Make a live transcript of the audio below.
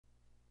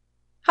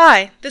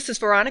Hi, this is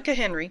Veronica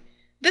Henry.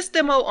 This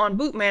demo on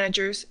boot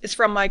managers is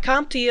from my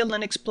CompTIA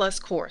Linux Plus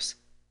course.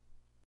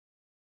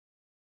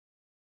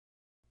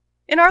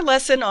 In our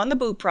lesson on the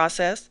boot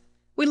process,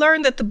 we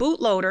learned that the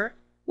bootloader,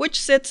 which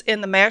sits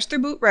in the master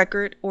boot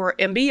record or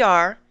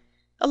MBR,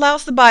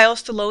 allows the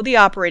BIOS to load the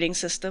operating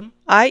system,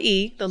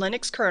 i.e. the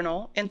Linux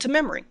kernel, into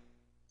memory.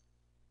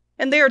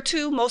 And there are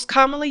two most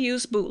commonly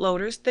used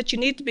bootloaders that you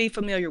need to be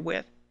familiar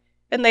with,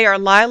 and they are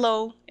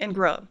LILO and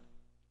GRUB.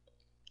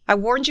 I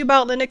warned you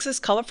about Linux's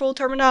colorful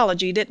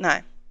terminology, didn't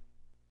I?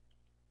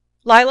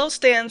 LILO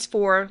stands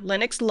for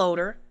Linux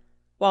Loader,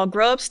 while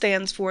GRUB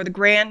stands for the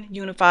Grand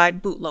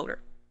Unified Bootloader.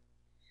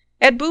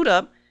 At boot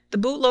up, the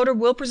bootloader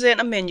will present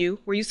a menu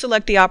where you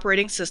select the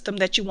operating system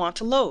that you want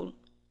to load.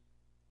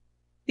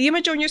 The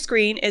image on your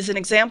screen is an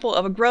example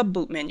of a GRUB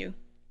boot menu.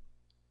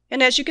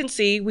 And as you can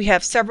see, we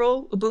have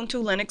several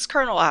Ubuntu Linux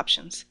kernel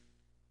options.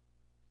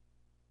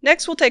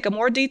 Next, we'll take a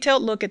more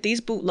detailed look at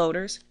these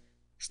bootloaders,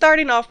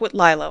 starting off with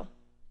LILO.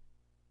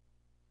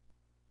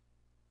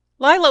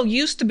 LILO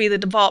used to be the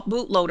default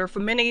bootloader for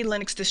many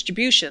Linux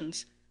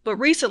distributions, but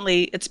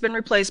recently it's been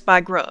replaced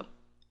by GRUB.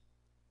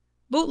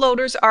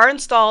 Bootloaders are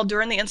installed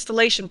during the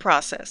installation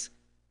process.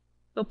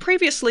 Though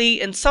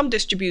previously in some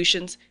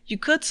distributions you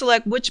could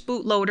select which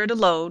bootloader to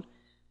load,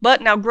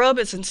 but now GRUB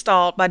is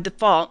installed by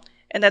default,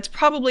 and that's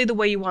probably the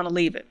way you want to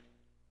leave it.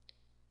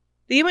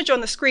 The image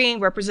on the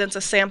screen represents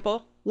a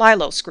sample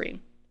LILO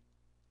screen.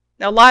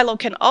 Now LILO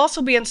can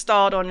also be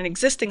installed on an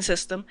existing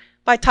system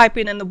by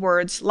typing in the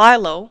words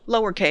LILO,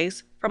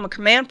 lowercase, from a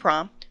command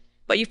prompt,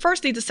 but you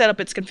first need to set up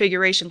its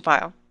configuration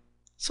file.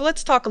 So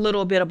let's talk a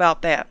little bit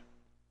about that.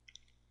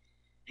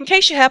 In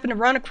case you happen to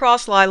run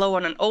across LILO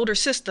on an older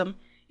system,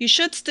 you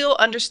should still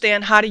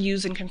understand how to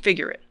use and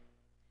configure it.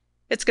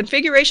 Its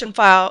configuration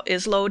file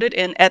is loaded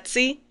in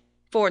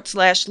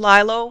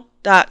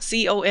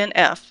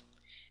etc/lilo.conf,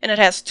 and it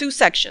has two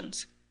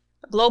sections,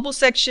 a global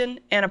section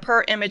and a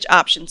per image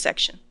option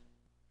section.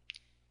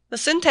 The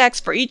syntax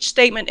for each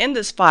statement in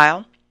this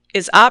file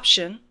is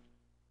option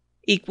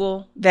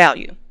equal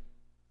value.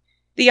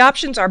 The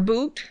options are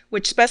boot,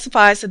 which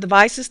specifies the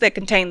devices that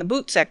contain the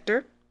boot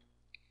sector.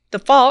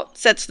 Default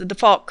sets the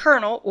default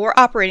kernel or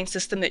operating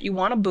system that you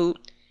want to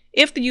boot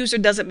if the user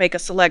doesn't make a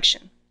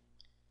selection.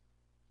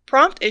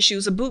 Prompt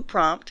issues a boot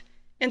prompt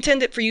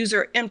intended for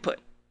user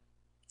input.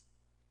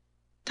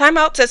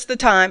 Timeout sets the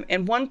time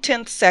in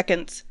 1/10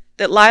 seconds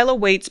that LILO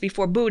waits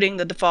before booting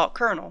the default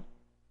kernel.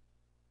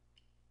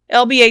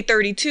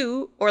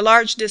 LBA32, or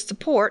large disk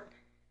support,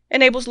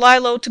 enables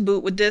LILO to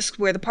boot with disks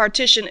where the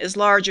partition is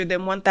larger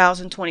than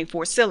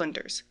 1024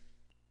 cylinders.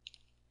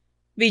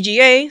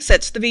 VGA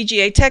sets the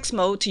VGA text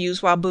mode to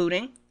use while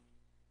booting.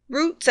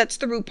 Root sets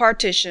the root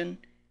partition,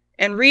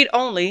 and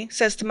read-only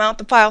sets to mount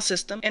the file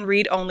system in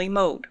read-only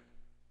mode.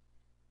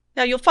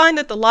 Now you'll find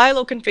that the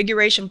LILO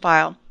configuration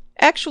file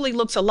actually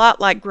looks a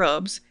lot like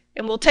GRUB's,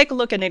 and we'll take a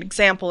look at an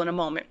example in a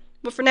moment,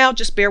 but for now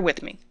just bear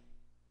with me.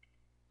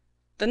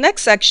 The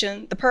next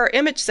section, the per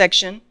image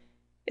section,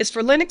 is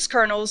for Linux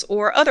kernels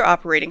or other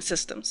operating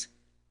systems.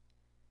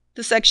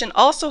 The section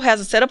also has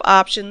a set of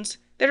options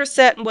that are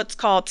set in what's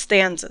called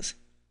stanzas.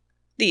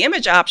 The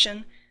image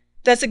option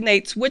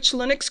designates which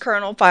Linux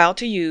kernel file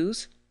to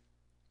use.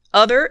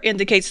 Other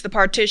indicates the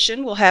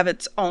partition will have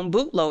its own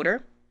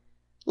bootloader.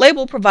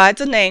 Label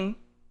provides a name.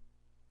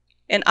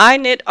 And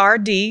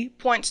init-rd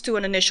points to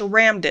an initial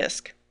RAM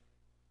disk.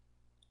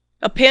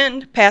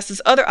 Append passes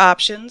other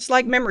options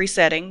like memory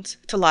settings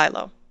to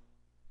LILO.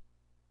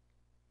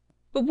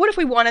 But what if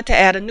we wanted to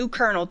add a new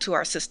kernel to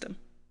our system?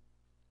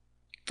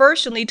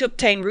 First, you'll need to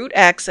obtain root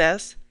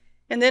access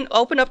and then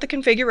open up the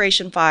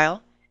configuration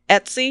file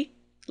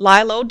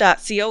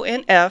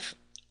etc/lilo.conf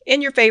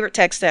in your favorite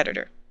text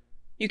editor.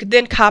 You can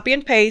then copy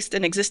and paste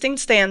an existing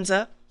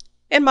stanza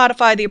and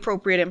modify the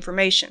appropriate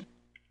information.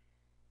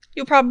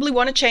 You'll probably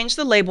want to change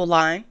the label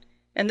line,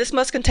 and this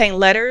must contain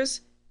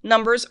letters,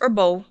 numbers, or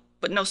both,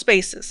 but no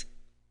spaces.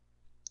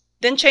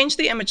 Then change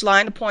the image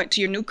line to point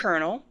to your new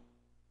kernel.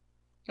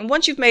 And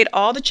once you've made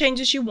all the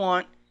changes you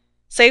want,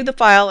 save the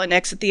file and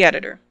exit the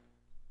editor.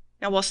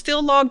 Now while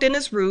still logged in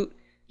as root,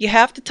 you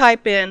have to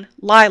type in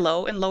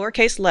LILO in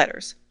lowercase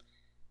letters.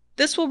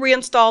 This will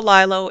reinstall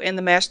LILO in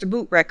the master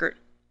boot record,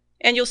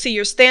 and you'll see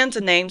your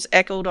stanza names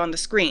echoed on the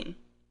screen.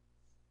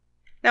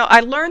 Now I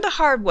learned the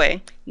hard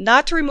way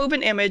not to remove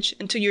an image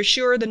until you're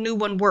sure the new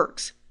one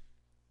works.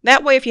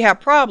 That way if you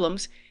have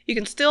problems, you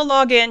can still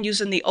log in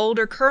using the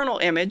older kernel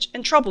image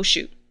and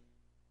troubleshoot.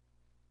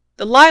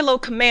 The LILO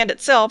command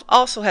itself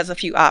also has a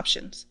few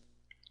options.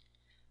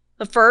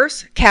 The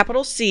first,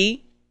 capital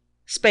C,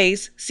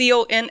 space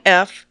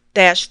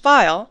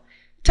conf-file,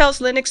 tells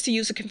Linux to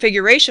use a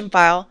configuration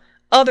file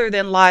other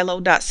than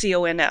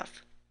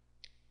lilo.conf.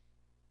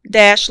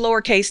 Dash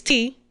lowercase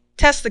t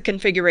tests the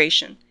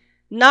configuration,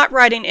 not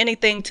writing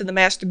anything to the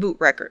master boot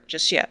record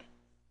just yet.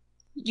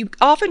 You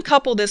often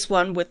couple this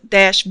one with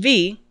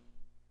 -v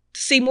to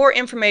see more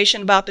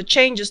information about the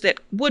changes that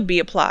would be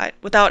applied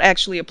without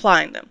actually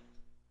applying them.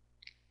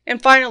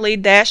 And finally,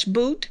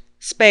 -boot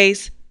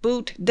space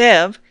boot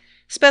dev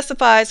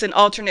specifies an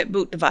alternate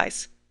boot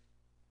device.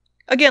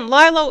 Again,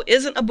 LILO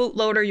isn't a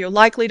bootloader you're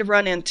likely to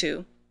run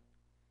into,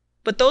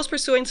 but those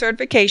pursuing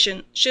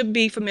certification should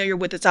be familiar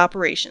with its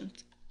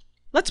operations.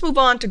 Let's move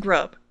on to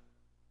GRUB.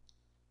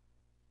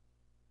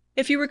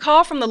 If you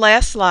recall from the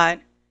last slide,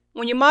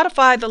 when you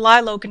modify the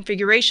LILO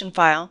configuration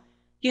file,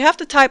 you have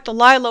to type the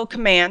LILO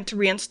command to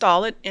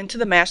reinstall it into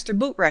the master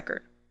boot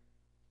record.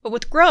 But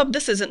with GRUB,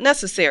 this isn't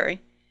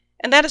necessary,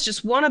 and that is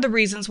just one of the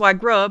reasons why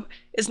GRUB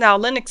is now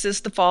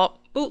Linux's default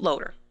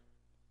bootloader.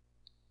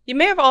 You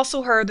may have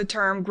also heard the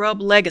term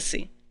GRUB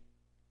Legacy.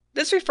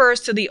 This refers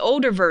to the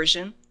older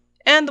version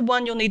and the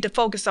one you'll need to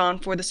focus on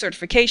for the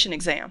certification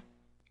exam.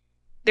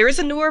 There is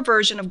a newer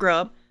version of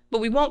GRUB,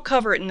 but we won't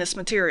cover it in this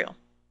material.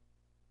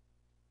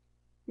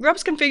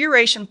 GRUB's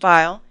configuration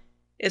file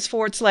is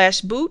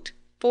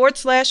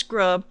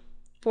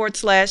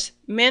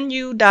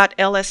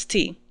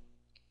 /boot/grub/menu.lst,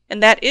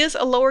 and that is a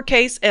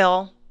lowercase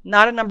l,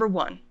 not a number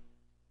 1.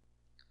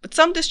 But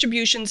some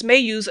distributions may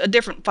use a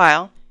different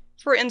file,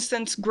 for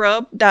instance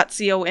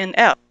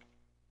grub.conf.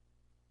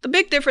 The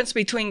big difference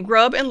between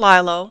GRUB and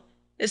LILO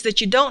is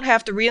that you don't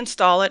have to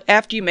reinstall it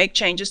after you make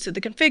changes to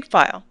the config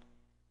file.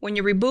 When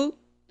you reboot,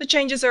 the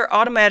changes are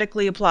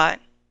automatically applied.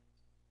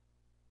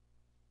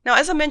 Now,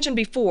 as I mentioned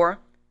before,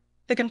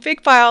 the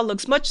config file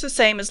looks much the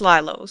same as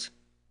LILO's.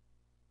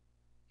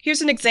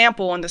 Here's an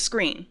example on the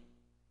screen.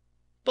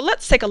 But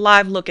let's take a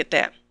live look at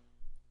that.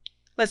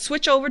 Let's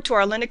switch over to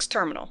our Linux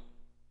terminal.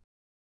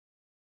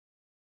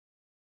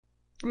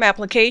 From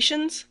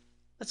Applications,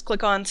 let's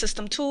click on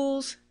System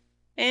Tools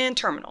and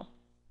Terminal.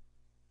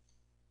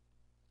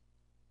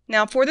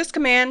 Now for this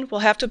command,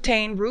 we'll have to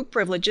obtain root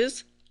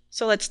privileges.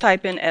 So let's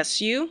type in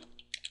su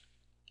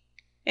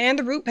and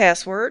the root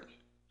password.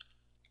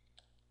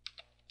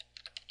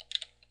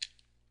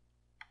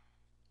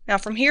 Now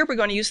from here, we're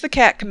going to use the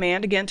cat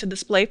command again to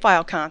display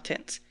file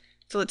contents.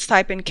 So let's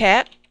type in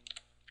cat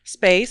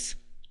space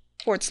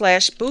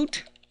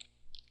 /boot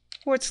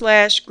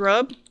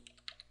 /grub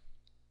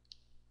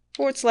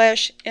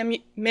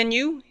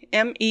 /menu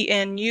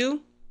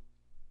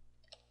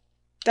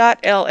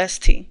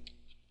 .lst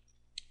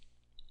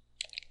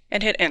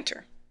and hit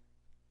enter.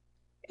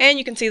 And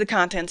you can see the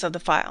contents of the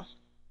file.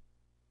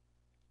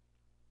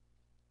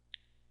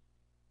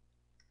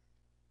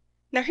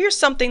 Now here's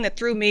something that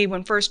threw me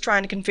when first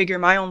trying to configure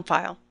my own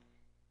file.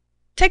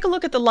 Take a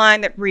look at the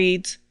line that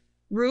reads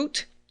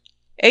root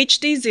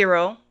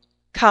hd0,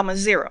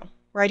 0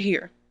 right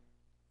here.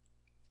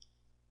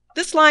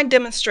 This line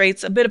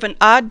demonstrates a bit of an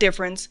odd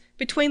difference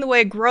between the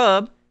way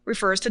GRUB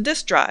refers to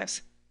disk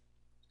drives.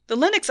 The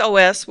Linux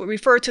OS would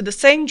refer to the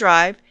same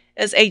drive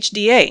as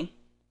HDA.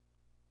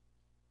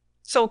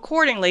 So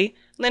accordingly,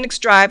 Linux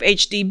drive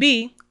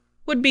HDB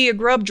would be a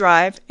GRUB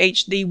drive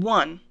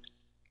HD1.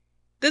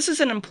 This is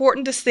an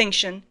important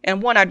distinction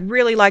and one I'd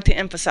really like to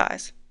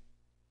emphasize.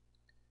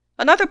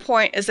 Another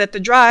point is that the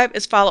drive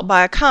is followed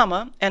by a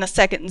comma and a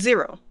second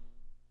 0.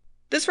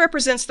 This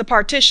represents the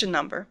partition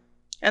number,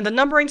 and the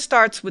numbering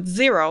starts with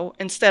 0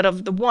 instead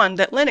of the 1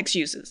 that Linux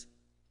uses.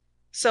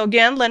 So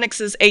again,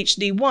 Linux's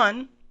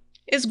HD1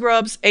 is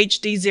GRUB's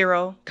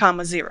HD0,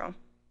 0.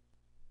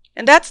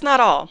 And that's not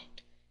all.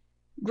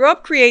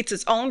 GRUB creates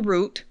its own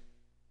root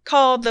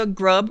called the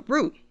GRUB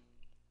root.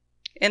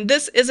 And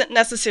this isn't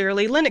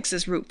necessarily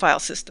Linux's root file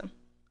system.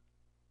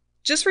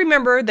 Just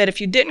remember that if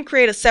you didn't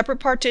create a separate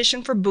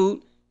partition for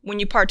boot when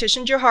you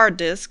partitioned your hard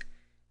disk,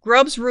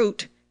 GRUB's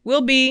root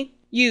will be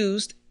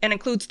used and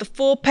includes the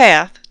full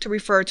path to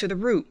refer to the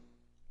root,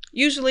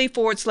 usually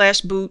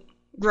 /boot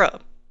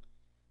grub.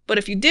 But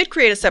if you did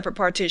create a separate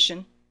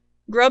partition,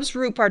 GRUB's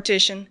root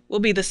partition will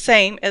be the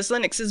same as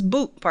Linux's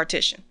boot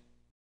partition.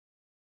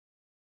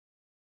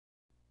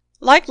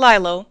 Like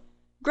LILO,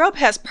 GRUB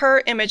has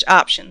per image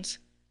options.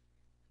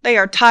 They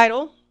are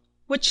title,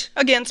 which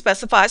again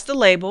specifies the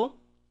label,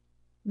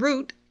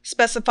 root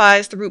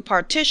specifies the root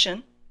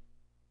partition.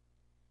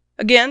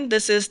 Again,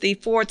 this is the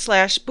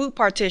 /boot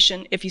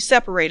partition if you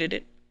separated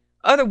it.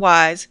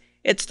 Otherwise,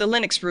 it's the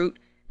Linux root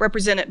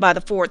represented by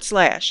the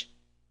 /.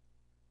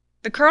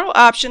 The kernel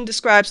option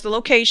describes the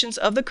locations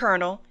of the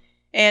kernel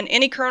and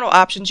any kernel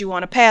options you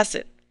want to pass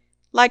it,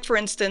 like for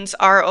instance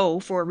RO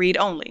for read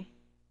only.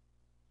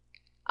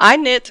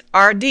 init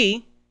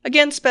RD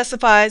again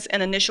specifies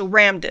an initial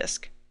RAM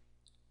disk.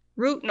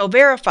 Root no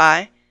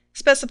verify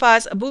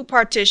specifies a boot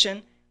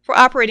partition for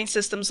operating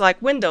systems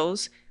like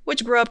Windows,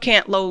 which GRUB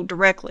can't load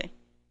directly.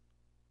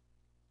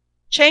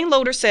 Chain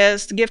loader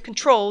says to give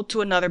control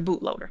to another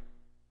bootloader.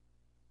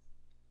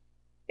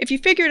 If you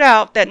figured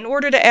out that in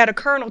order to add a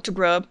kernel to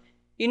GRUB,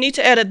 you need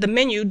to edit the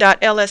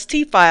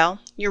menu.lst file,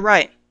 you're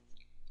right.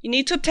 You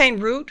need to obtain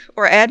root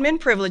or admin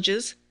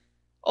privileges,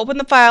 open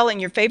the file in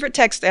your favorite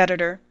text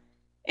editor,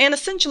 and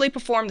essentially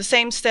perform the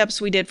same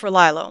steps we did for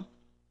LILO.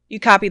 You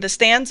copy the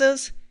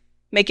stanzas,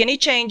 make any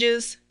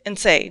changes, and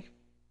save.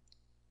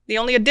 The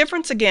only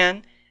difference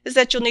again is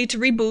that you'll need to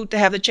reboot to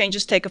have the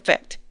changes take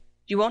effect.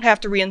 You won't have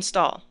to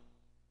reinstall.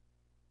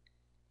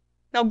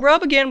 Now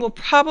GRUB again will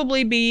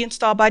probably be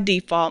installed by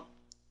default,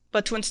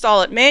 but to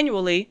install it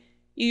manually,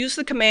 you use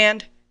the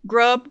command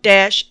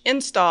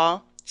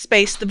grub-install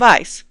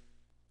 --device.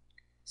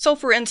 So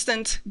for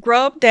instance,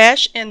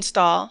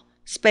 grub-install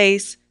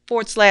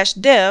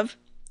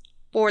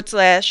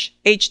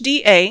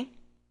 /dev/HDA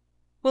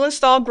will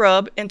install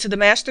grub into the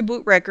master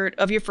boot record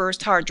of your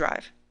first hard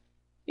drive.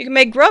 You can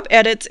make grub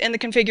edits in the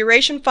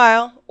configuration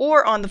file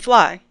or on the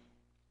fly.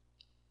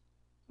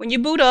 When you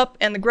boot up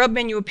and the grub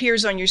menu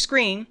appears on your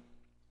screen,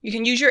 you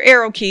can use your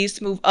arrow keys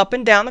to move up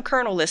and down the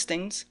kernel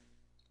listings,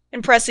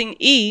 and pressing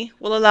E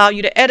will allow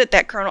you to edit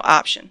that kernel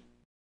option.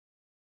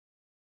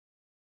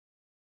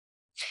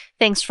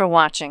 Thanks for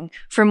watching.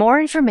 For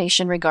more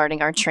information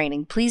regarding our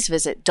training, please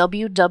visit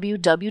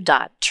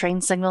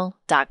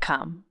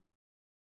www.trainsignal.com.